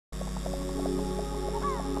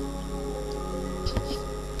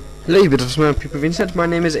Hello, beautiful smart people of the internet. My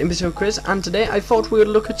name is ImbecileChrizz, and today I thought we would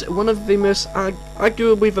look at one of the most,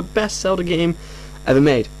 arguably the best Zelda game ever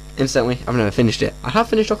made. Incidentally, I've never finished it. I have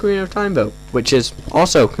finished Ocarina of Time though, which is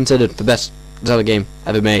also considered the best Zelda game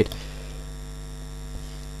ever made.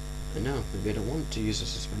 I know, maybe I don't want to use a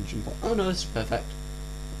suspension, but oh no, this is perfect.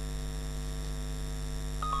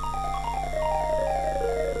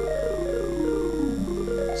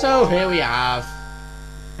 So here we have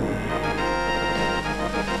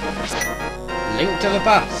Link to the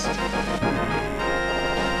Past.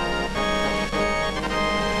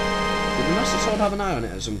 Did the Master Sword have an eye on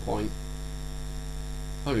it at some point?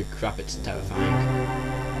 Holy crap, it's terrifying.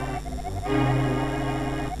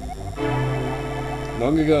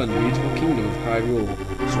 Long ago in the beautiful kingdom of Hyrule,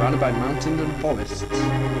 surrounded by mountains and forests,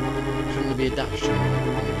 shouldn't there be a dash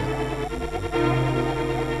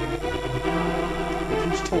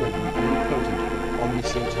Legends told and omnipotent,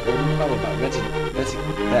 omniscient, golden power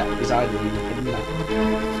that resided in the hidden land.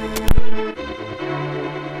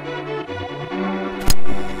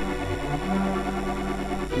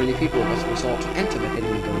 Many people must resort to enter the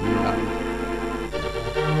hidden golden land.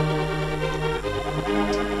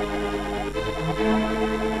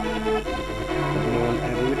 But no one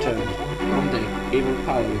ever returned. One day, evil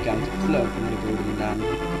power began to flow from the golden land.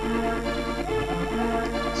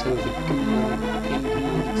 So the king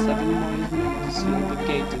commanded 7 wise men to seal the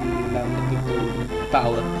gate in the land of the golden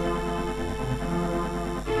power.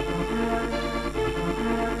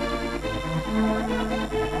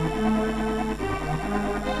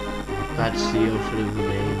 That seal should have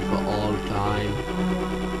remained for all time.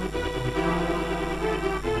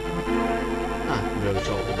 Very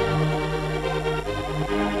short one.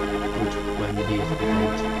 But when these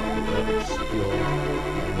events were obscured,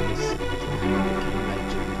 then this time became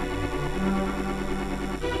legend.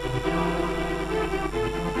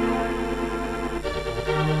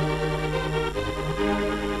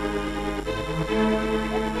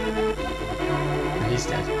 And he's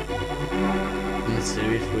dead. The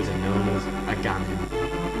mysterious wizard known as Aganim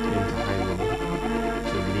came to Hyrule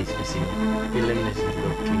to release the seal. He eliminated the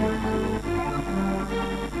Rogue King of Hyrule.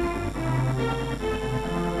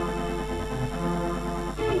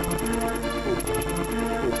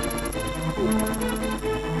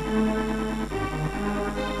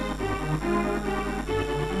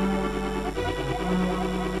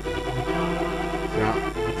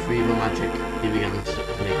 Through evil magic, he began to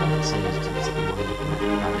make up sins to the second one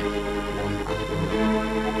after another.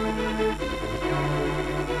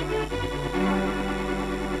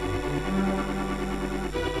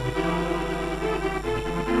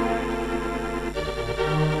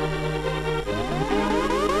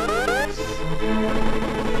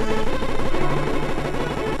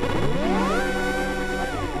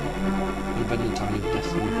 And then the time of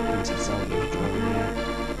destiny for Princess Zelda was drawing near.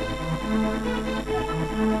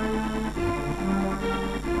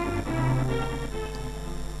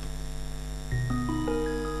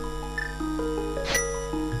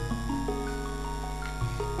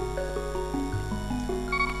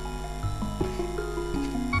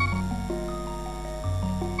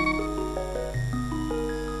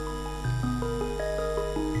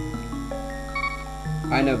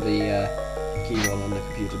 I know the keyboard on the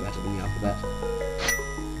computer better than the alphabet.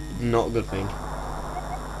 Not a good thing.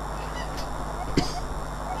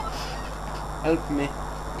 Help me.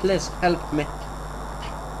 Please help me.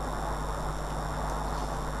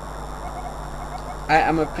 I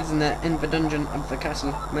am a prisoner in the dungeon of the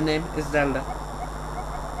castle. My name is Zelda.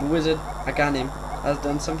 The wizard, Aganim, has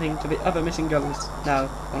done something to the other missing girls. Now,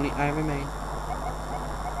 only I remain.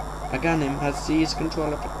 Aganim has seized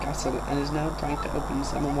control of the castle and is now trying to open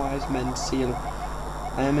 7 wise men's seal.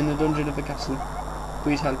 I am in the dungeon of the castle.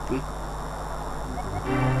 Please help me.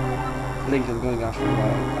 Link is going out for a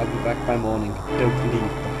while. I'll be back by morning. Don't leave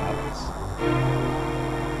the house.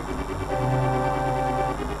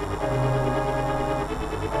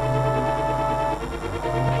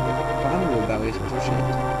 Animal bellies, what a shit.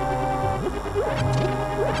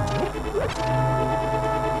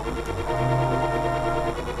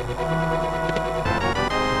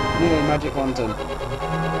 Yeah, magic lantern.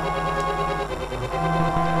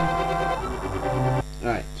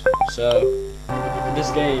 Right, so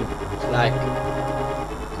this game is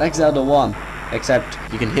like Zelda 1, except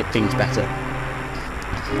you can hit things better.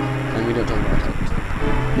 And we don't talk about it.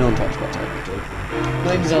 No one talks about it.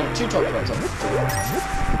 Not even Zelda 2 talks about it.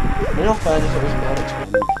 In all fairness, it was about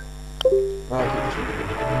experiment. Well, I'll keep this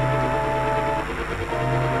one.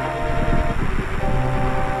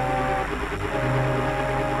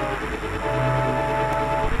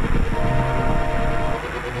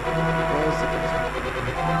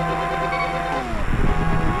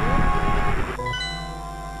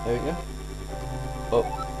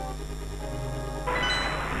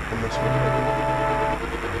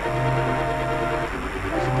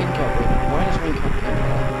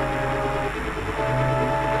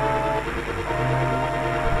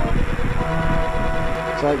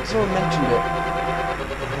 So like, someone mentioned it,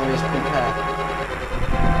 how he has pink hair.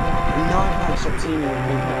 And now I can't stop seeing him with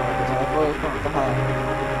pink hair because I thought it was part of the hair.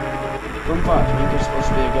 Fun fact, Pink is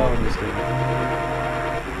supposed to be a girl in this game.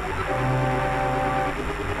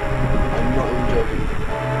 I'm not even joking.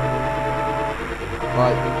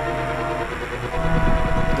 Like,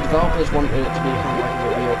 the developers wanted it to be kind of like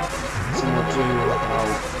a reveal similar to how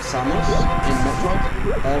Samus in Metroid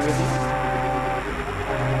revealed.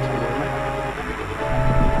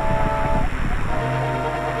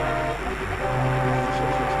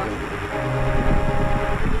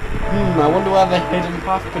 I wonder where the hidden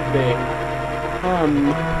path could be.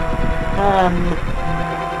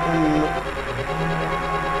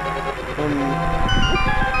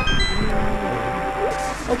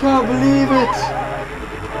 I can't believe it!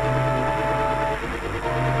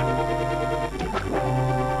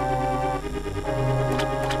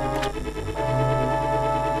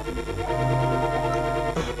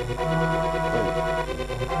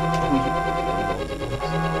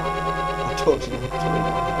 I totally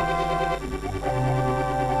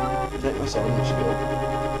take my sound skill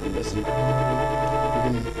and listen. You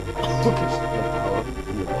can focus the power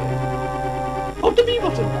in the blade. Hold the B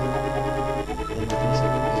button! And you can see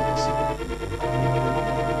the business.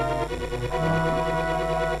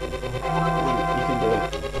 You can do it.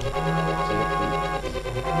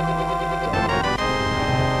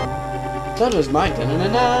 So that was my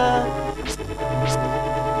da-na-na-na!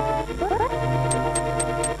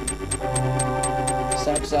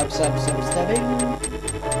 Stabbing.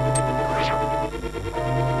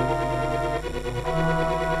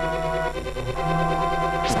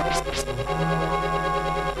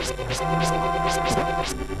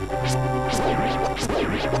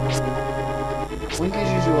 Link is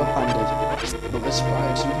usually one-handed, but this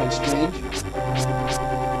sprite is sometimes strange. And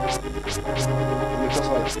because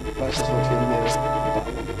like that's just what you made that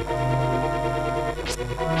one.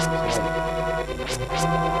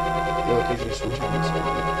 So like you'll switch hands.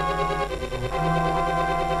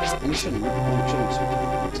 And you shouldn't switch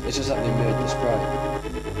hands. It's just that they made the sprite.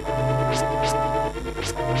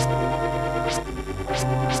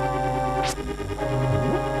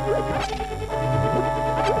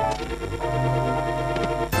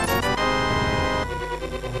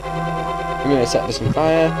 I'm gonna set this on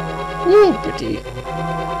fire. Woo, pretty.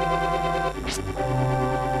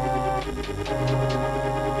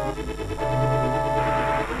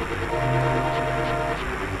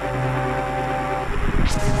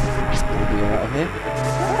 Get out of here.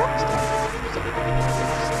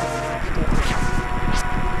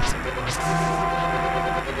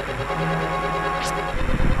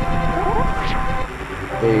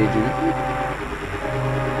 They do.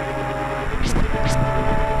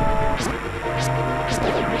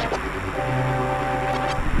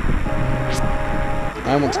 I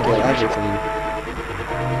want to kill everything.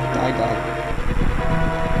 Die.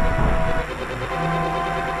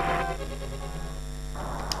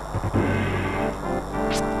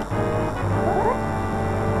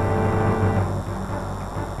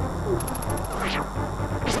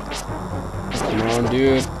 Come on,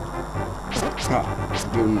 dude. Ah,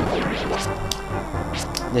 do nothing.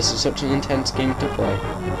 This is such an intense game to play.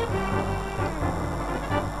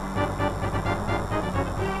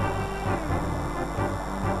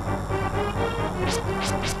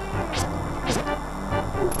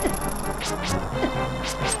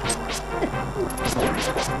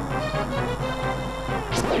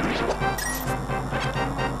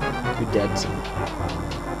 You're dead, son.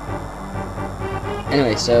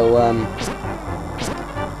 Anyway, so I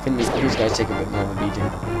think these guys take a bit more of a beating.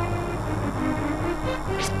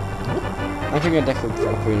 I think I definitely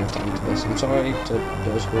put enough time to this. I'm sorry to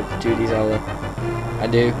those who have 2D Zelda. I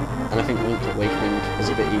do, and I think Link's Awakening is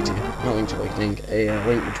a bit easier. Not Link's Awakening, a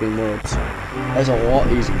Link Between Worlds. It's a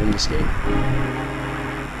lot easier than this game.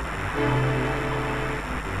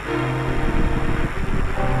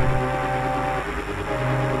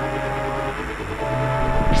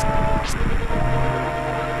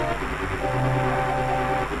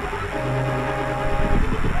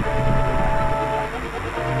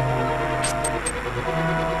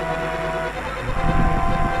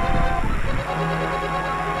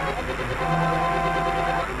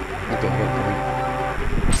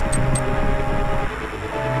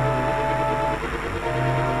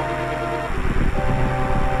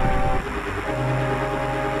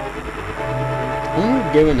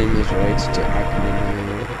 I'm giving him his rights to act in the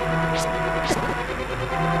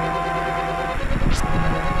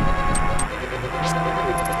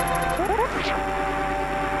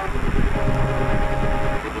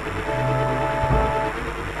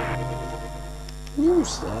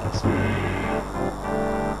Who's that?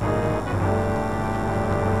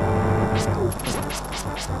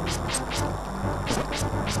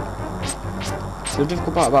 The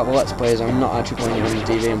difficult part about the Let's Play is I'm not actually playing it on the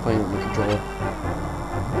TV, I'm playing it on the controller.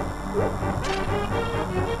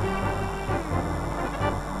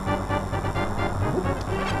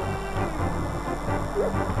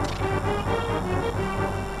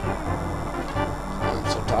 I'm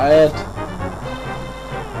so tired.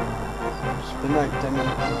 It's been like 10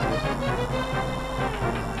 minutes already.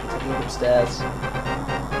 Let's look upstairs.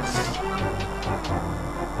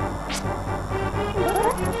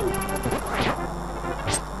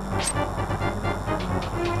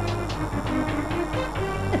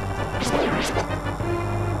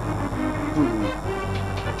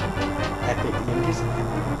 Epic ninjas.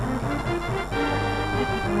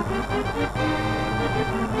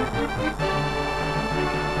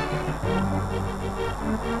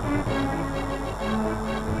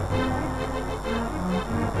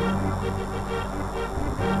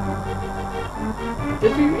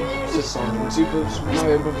 Did we reuse this song in Super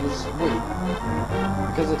Mario Brothers Wii?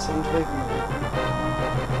 Because it sounds very familiar.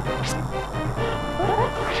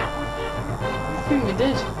 I think we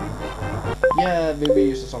did. Yeah, we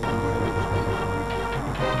reused the song from Mario Brothers Wii.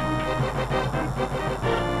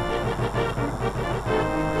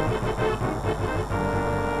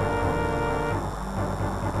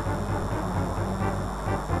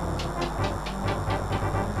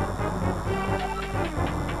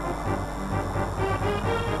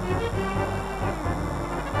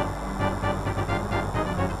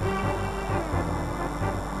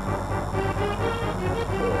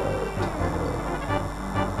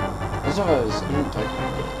 As always, I'm not taking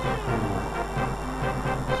a break.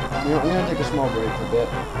 You know, I'm going to take a small break for a bit.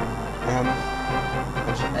 I'll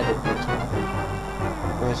just edit next one, I think.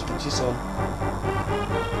 Nice, speak to you soon.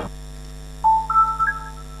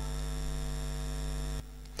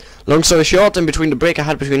 Long story short, in between the break I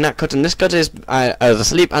had between that cut and this cut is I was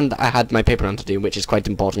asleep and I had my paper round to do, which is quite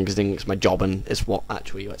important because I think it's my job and it's what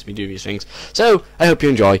actually lets me do these things. So, I hope you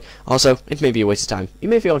enjoy. Also, it may be a waste of time. You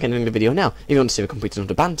may feel like ending the video now. If you want to see a complete of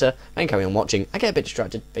the banter, then carry on watching. I get a bit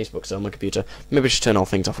distracted. Facebook's on my computer. Maybe I should turn all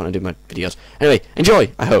things off when I do my videos. Anyway,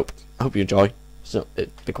 enjoy, I hope. I hope you enjoy. So,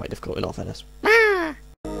 it'd be quite difficult in all fairness.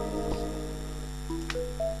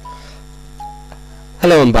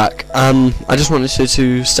 Hello, I'm back. I just wanted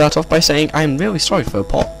to start off by saying I'm really sorry for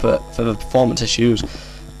the performance issues.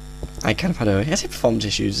 I kind of had I say performance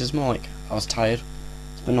issues, it's more like I was tired.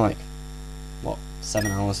 It's been like, what, 7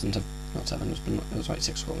 hours since not 7, it was like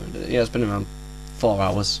 6 o'clock when I did it. Yeah, it's been around 4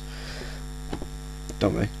 hours.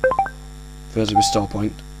 Don't worry. There's a restore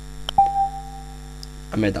point.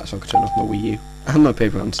 I made that so I could turn off my Wii U. I have my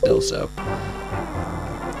paper on still, so.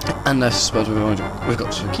 And I suppose we've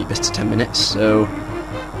got to keep this to 10 minutes, so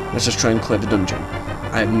let's just try and clear the dungeon.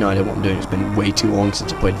 I have no idea what I'm doing, it's been way too long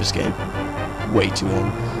since I played this game. Way too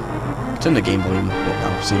long. Turn the game volume a bit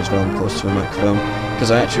now, seeing as though I'm close to a microphone,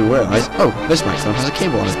 because I actually realised, oh, this microphone has a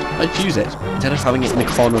cable on it. Let's use it, instead of having it in the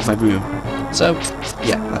corner of my room. So,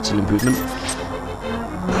 yeah, that's an improvement.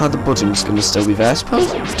 How the button's going to still be there, I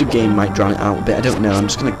suppose the game might drown it out a bit, I don't know, I'm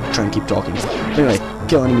just going to try and keep talking. But anyway,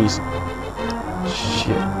 kill enemies.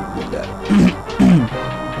 Shit.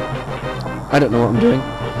 I don't know what I'm doing.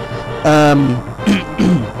 I'm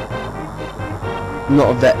not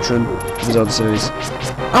a veteran of the Zelda series.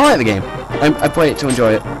 I like the game. I play it to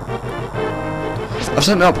enjoy it. I've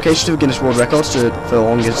sent an application to Guinness World Records for the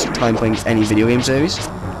longest time playing any video game series.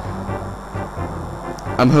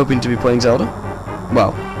 I'm hoping to be playing Zelda.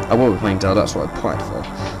 Well, I will be playing Zelda, that's what I applied for.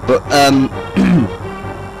 But,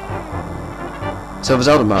 so the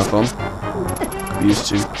Zelda Marathon, we used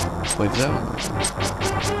to play the Zelda Marathon.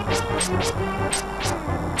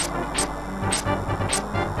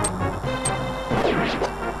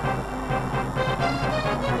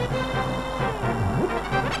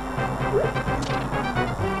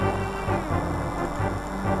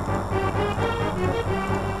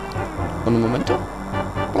 On the momentum?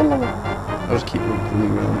 I'll just keep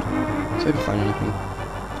running around. See if I can find anything.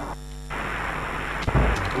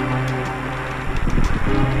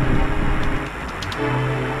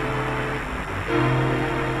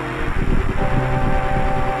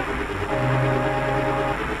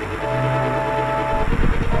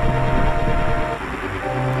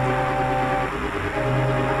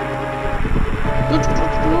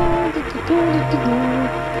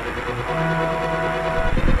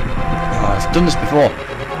 I've done this before.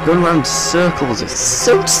 Going around circles, it's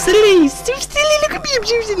so silly! So silly! Look at me, I'm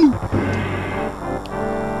so silly!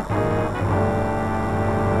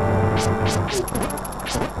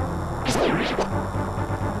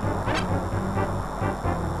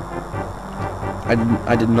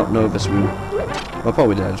 I did not know this room. Well, I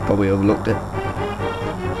probably did, I just probably overlooked it.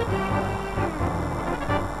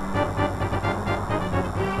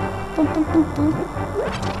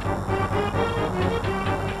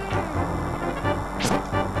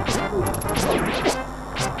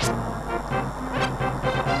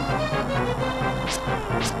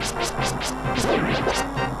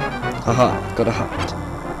 Haha, got a hat.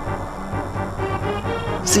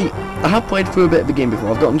 See, I have played through a bit of the game before.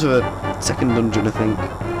 I've gotten to a second dungeon, I think.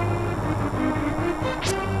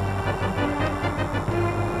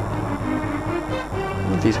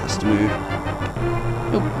 One of these has to move.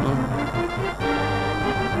 Nope, no.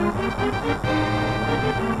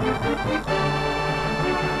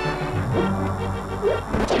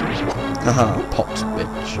 Haha, popped,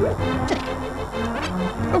 bitch.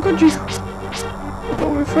 How could you? But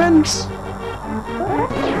we're friends.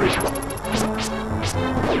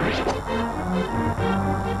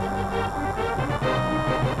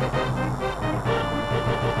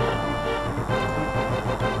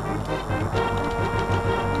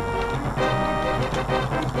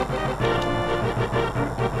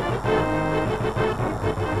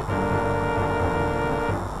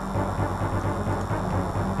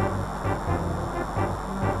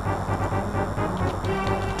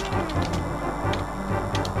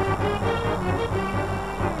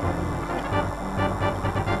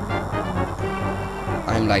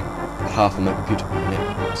 I'm like half on my computer at the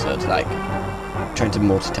minute, so it's like trying to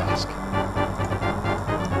multitask.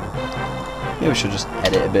 Maybe I should just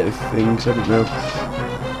edit a bit of things, I don't know.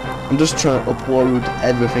 I'm just trying to upload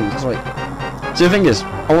everything, cause like, so the thing is,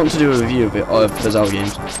 I want to do a review of it, of the Zelda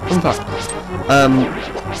games. In fact,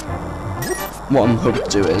 what I'm hoping to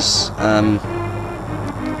do is,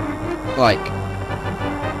 like,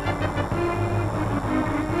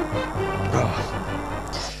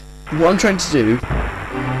 what I'm trying to do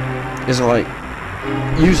is like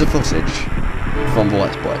use the footage from the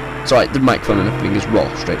Let's Play. So like the microphone and everything is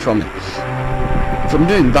raw, straight from it. From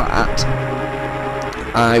doing that,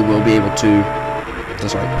 I will be able to.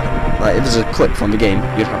 That's right. Like if there's a clip from the game,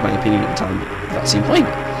 you'd have my opinion at the time that scene playing.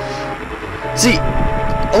 See,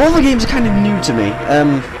 all the games are kind of new to me.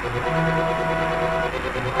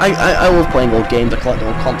 I love playing old games. I collect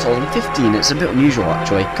old consoles. I'm 15. It's a bit unusual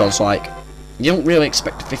actually, because like you don't really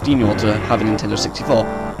expect a 15-year-old to have a Nintendo 64.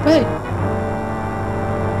 But hey.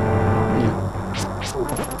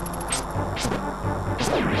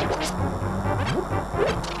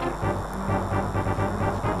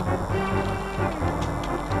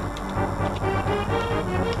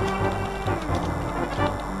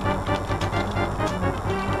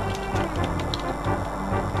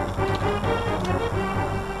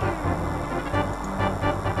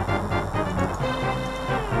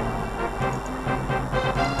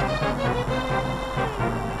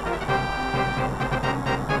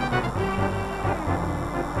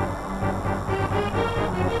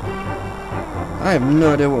 I have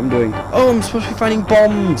no idea what I'm doing. Oh, I'm supposed to be finding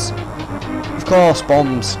bombs! Of course,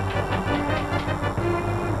 bombs.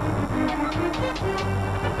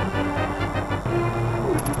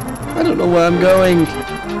 I don't know where I'm going.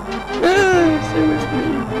 Stay with me.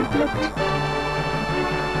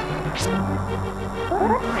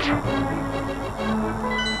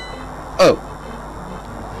 Oh.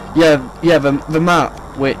 Yeah, the map,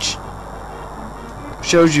 which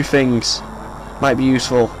shows you things, might be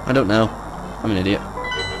useful. I don't know. I'm an idiot.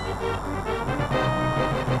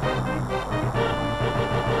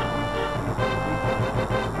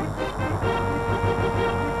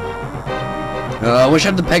 I wish I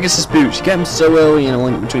had the Pegasus boots. You get them so early in A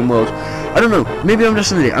Link Between Worlds. I don't know. Maybe I'm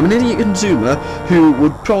just an idiot. I'm an idiot consumer who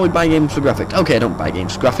would probably buy games for graphics. Okay, I don't buy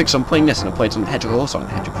games for graphics. I'm playing this and I played some Hedgehog, also on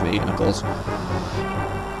Hedgehog 3 Knuckles.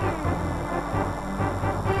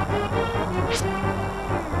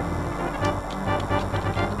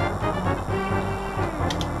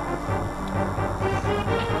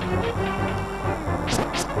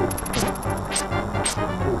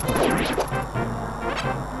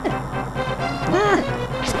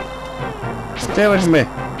 Stay away from me.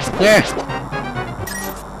 Yeah.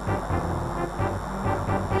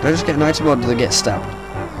 Do I just get an item or do they get stabbed?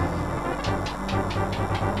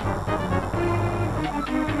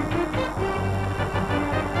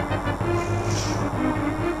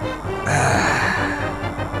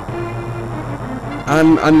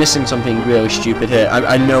 I'm missing something really stupid here.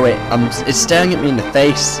 I know it. It's staring at me in the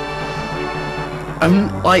face.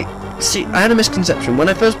 I'm like. See, I had a misconception. When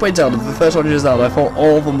I first played Zelda, the first one is Zelda, I thought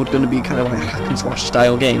all of them were going to be kind of like hack and slash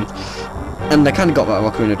style games. And I kind of got that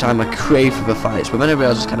Ocarina of Time. I craved for the fights, but then I realised I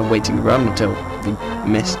was just kind of waiting around until they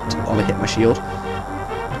missed or they hit my shield.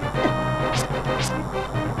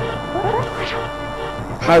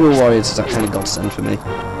 Hyrule Warriors is that kind of godsend for me.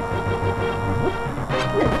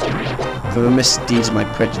 For the misdeeds of my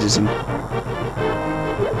prejudice.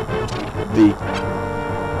 be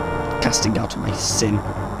casting out my sin.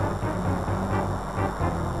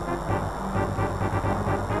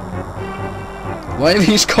 Why are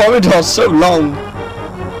these corridors so long?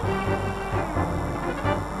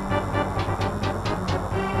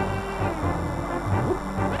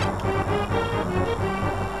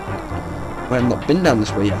 Well, I've not been down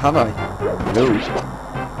this way yet, have I? No.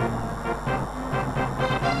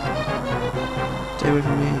 Stay away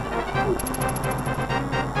from me.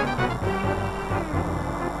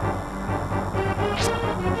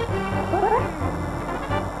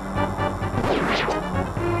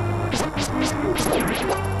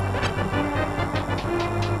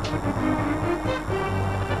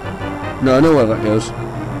 No, I know where that goes.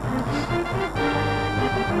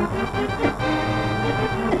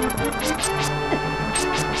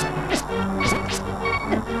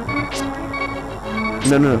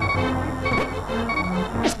 No, no.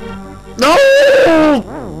 No!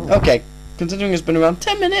 Okay, considering it's been around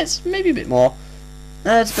 10 minutes, maybe a bit more.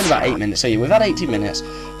 It's been about 8 minutes, so yeah, we've had 18 minutes.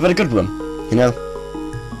 We've had a good run, you know?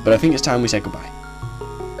 But I think it's time we say goodbye.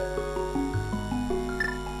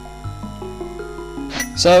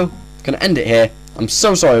 So, gonna end it here. I'm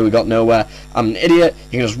so sorry we got nowhere. I'm an idiot.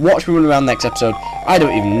 You can just watch me run around next episode. I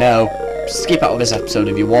don't even know. Skip out of this episode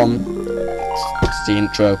if you want. It's the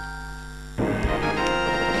intro.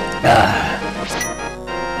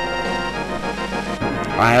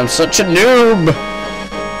 I am such a noob!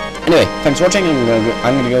 Anyway, thanks for watching.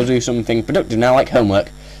 I'm gonna go do something productive now, like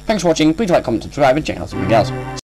homework. Thanks for watching. Please like, comment, subscribe, and check out something else.